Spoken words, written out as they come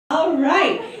All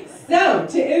right, so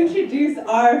to introduce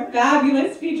our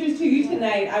fabulous features to you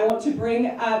tonight, I want to bring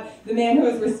up the man who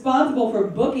is responsible for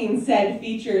booking said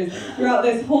features throughout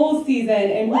this whole season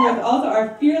and who is also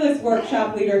our fearless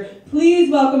workshop leader.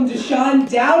 Please welcome Deshaun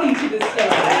Dowdy to the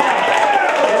stage.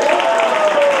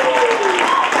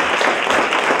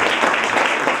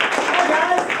 Hi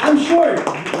guys, I'm Short.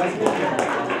 Nice to meet you.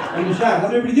 I'm Deshaun.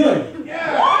 How's everybody doing?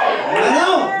 I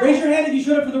know! Raise your hand if you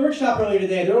showed up for the workshop earlier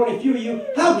today. There were only a few of you.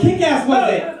 How kick-ass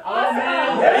was it? Awesome!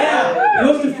 Yeah! We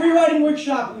host a free writing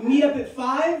workshop. We meet up at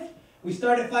 5. We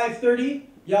start at 5:30.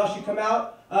 Y'all should come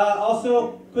out.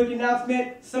 Also, quick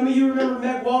announcement. Some of you remember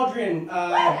Meg Waldron. We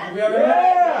all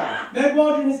remember? Meg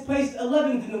Waldron has placed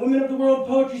 11th in the Women of the World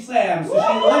Poetry Slam. So she's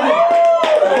 11th.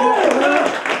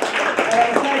 On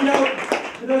a side note,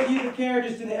 for those of you that care,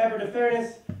 just in the effort of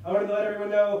fairness, I wanted to let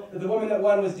everyone know that the woman that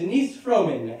won was Denise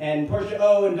Froman, and Portia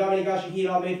O and Dominique Ashiki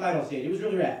all made final stage. It was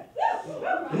really rad.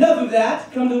 Enough of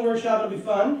that. Come to the workshop, it'll be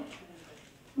fun.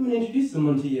 I'm going to introduce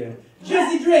someone to you.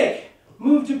 Jessie Drake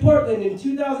moved to Portland in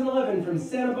 2011 from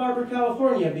Santa Barbara,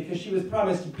 California because she was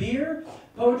promised beer,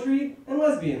 poetry, and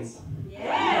lesbians.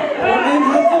 Portland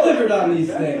has delivered on these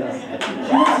things.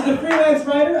 She works as a freelance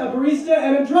writer, a barista,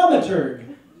 and a dramaturg.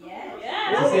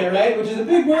 To say it right, which is a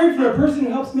big word for a person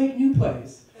who helps make new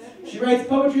plays. She writes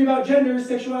poetry about gender,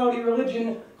 sexuality,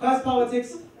 religion, class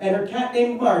politics, and her cat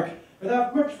named Mark.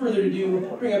 Without much further ado,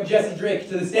 bring up Jessie Drake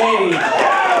to the stage.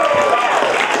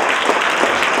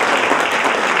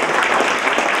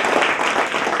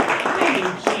 Hi,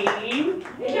 Eugene.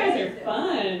 You guys are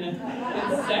fun and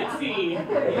sexy.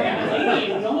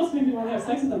 Yeah, you almost made me want to have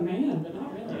sex with a man, but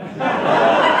not really.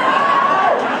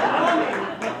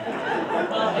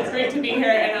 It's great to be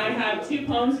here, and I have 2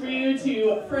 poems for you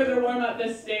to further warm up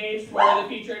this stage for the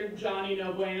featured Johnny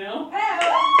No Bueno.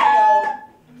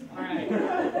 All right.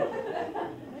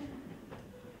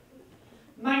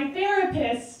 My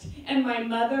therapist and my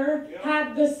mother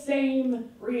had the same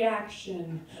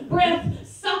reaction. Breath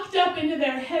sucked up into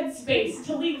their headspace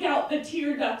to leak out the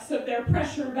tear ducts of their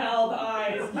pressure valve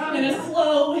eyes in a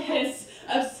slow hiss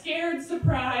of scared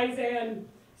surprise and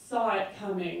saw it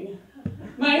coming.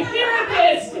 My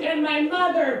therapist and my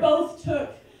mother both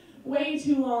took way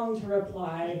too long to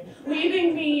reply,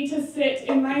 leaving me to sit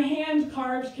in my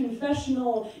hand-carved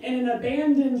confessional in an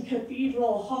abandoned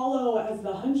cathedral hollow as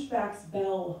the hunchback's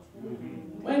bell.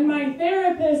 When my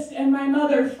therapist and my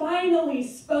mother finally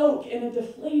spoke in a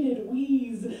deflated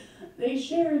wheeze, they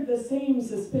shared the same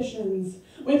suspicions.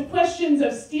 With questions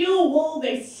of steel wool,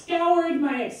 they scoured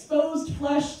my exposed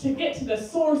flesh to get to the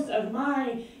source of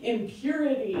my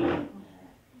impurity.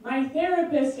 My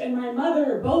therapist and my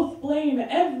mother both blame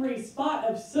every spot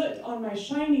of soot on my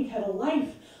shiny kettle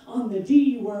life on the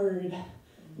D word,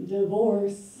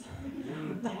 divorce.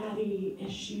 Daddy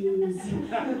issues.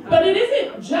 But it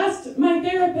isn't just my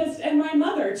therapist and my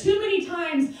mother. Too many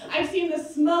times I've seen the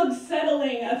smug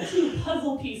settling of 2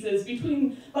 puzzle pieces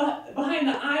behind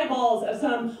the eyeballs of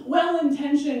some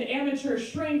well-intentioned amateur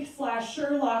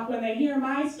shrink/Sherlock when they hear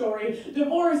my story.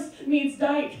 Divorce meets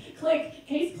Dyke. Click,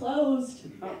 case closed.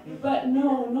 But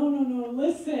no,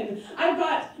 listen. I've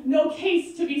got no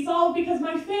case to be solved because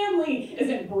my family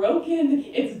isn't broken,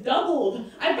 it's doubled.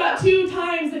 I've got 2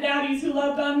 times the daddies who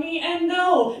loved on me, and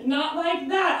no, not like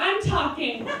that. I'm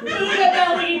talking Buddha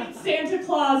belly, Santa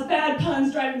Claus, bad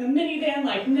puns, driving the minivan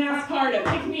like NASCAR to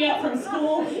pick me up from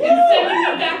school, and sending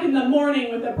me back in the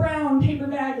morning with a brown paper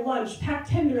bag lunch packed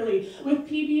tenderly with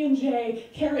PB&J,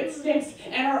 carrot sticks,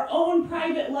 and our own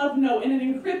private love note in an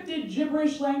encrypted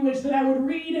gibberish language that I would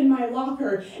read in my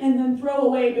locker and then throw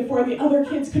away before the other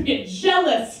kids could get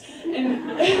jealous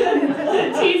and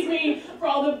tease me for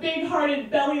all the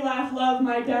big-hearted belly laugh love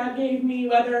my dad gave me,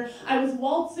 whether I was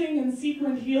waltzing in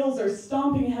sequined heels or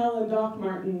stomping hell in Doc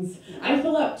Martens. I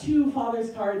fill up 2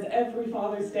 Father's cards every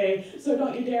Father's Day, so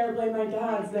don't you dare blame my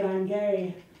dads that I'm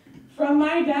gay. From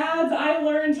my dads, I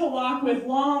learned to walk with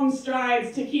long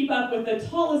strides to keep up with the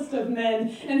tallest of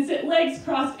men and sit legs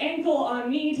crossed ankle on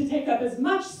knee to take up as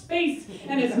much space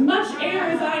and as much air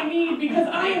as I need because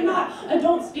I am not a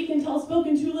don't speak until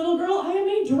spoken to little girl. I am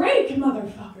a Drake,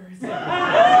 motherfuckers.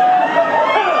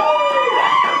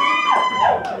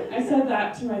 I said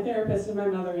that to my therapist and my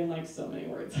mother in like so many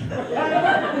words.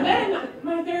 Then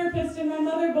my therapist and my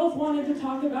mother both wanted to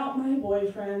talk about my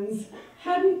boyfriends.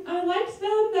 Hadn't I liked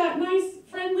them? That nice,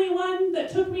 friendly one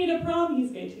that took me to prom.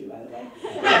 He's gay too, by the way.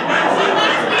 She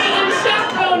left me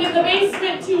unchaperoned in the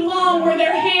basement too long. Were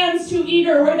their hands too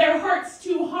eager? Were their hearts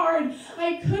too hard?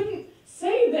 I couldn't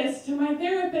say this to my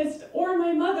therapist or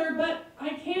my mother, but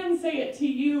I can say it to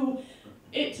you.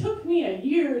 It took me a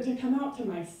year to come out to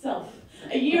myself.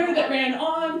 A year that ran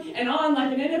on and on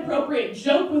like an inappropriate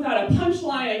joke without a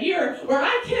punchline. A year where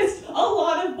I kissed a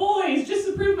lot of boys just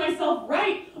to prove myself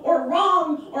right or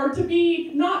wrong or to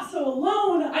be not so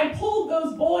alone. I pulled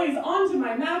those boys onto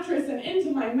my mattress and into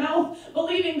my mouth,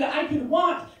 believing that I could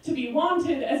want to be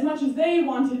wanted as much as they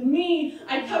wanted me.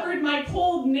 I covered my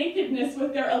cold nakedness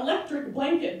with their electric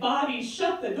blanket bodies,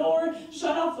 shut the door,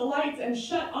 shut off the lights, and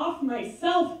shut off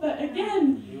myself. But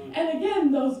again and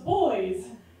again, those boys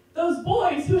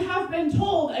who have been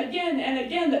told again and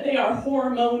again that they are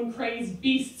hormone-crazed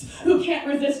beasts who can't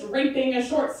resist raping a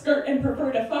short skirt and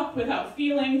prefer to fuck without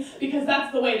feeling because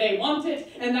that's the way they want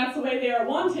it and that's the way they are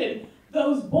wanted.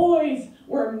 Those boys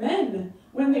were men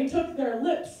when they took their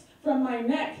lips from my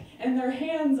neck and their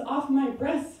hands off my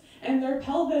breasts and their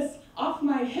pelvis off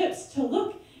my hips to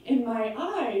look in my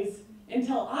eyes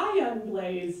until I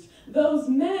unblazed. Those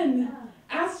men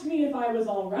asked me if I was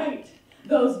all right.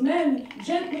 Those men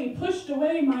gently pushed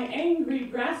away my angry,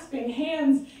 grasping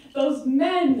hands. Those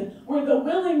men were the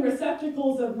willing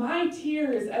receptacles of my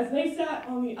tears as they sat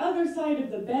on the other side of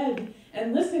the bed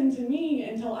and listened to me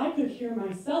until I could hear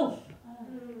myself.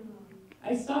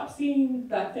 I stopped seeing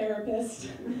that therapist,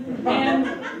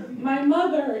 and my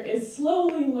mother is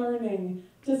slowly learning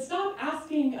to stop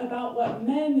asking about what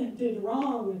men did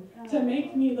wrong to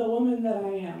make me the woman that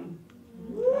I am.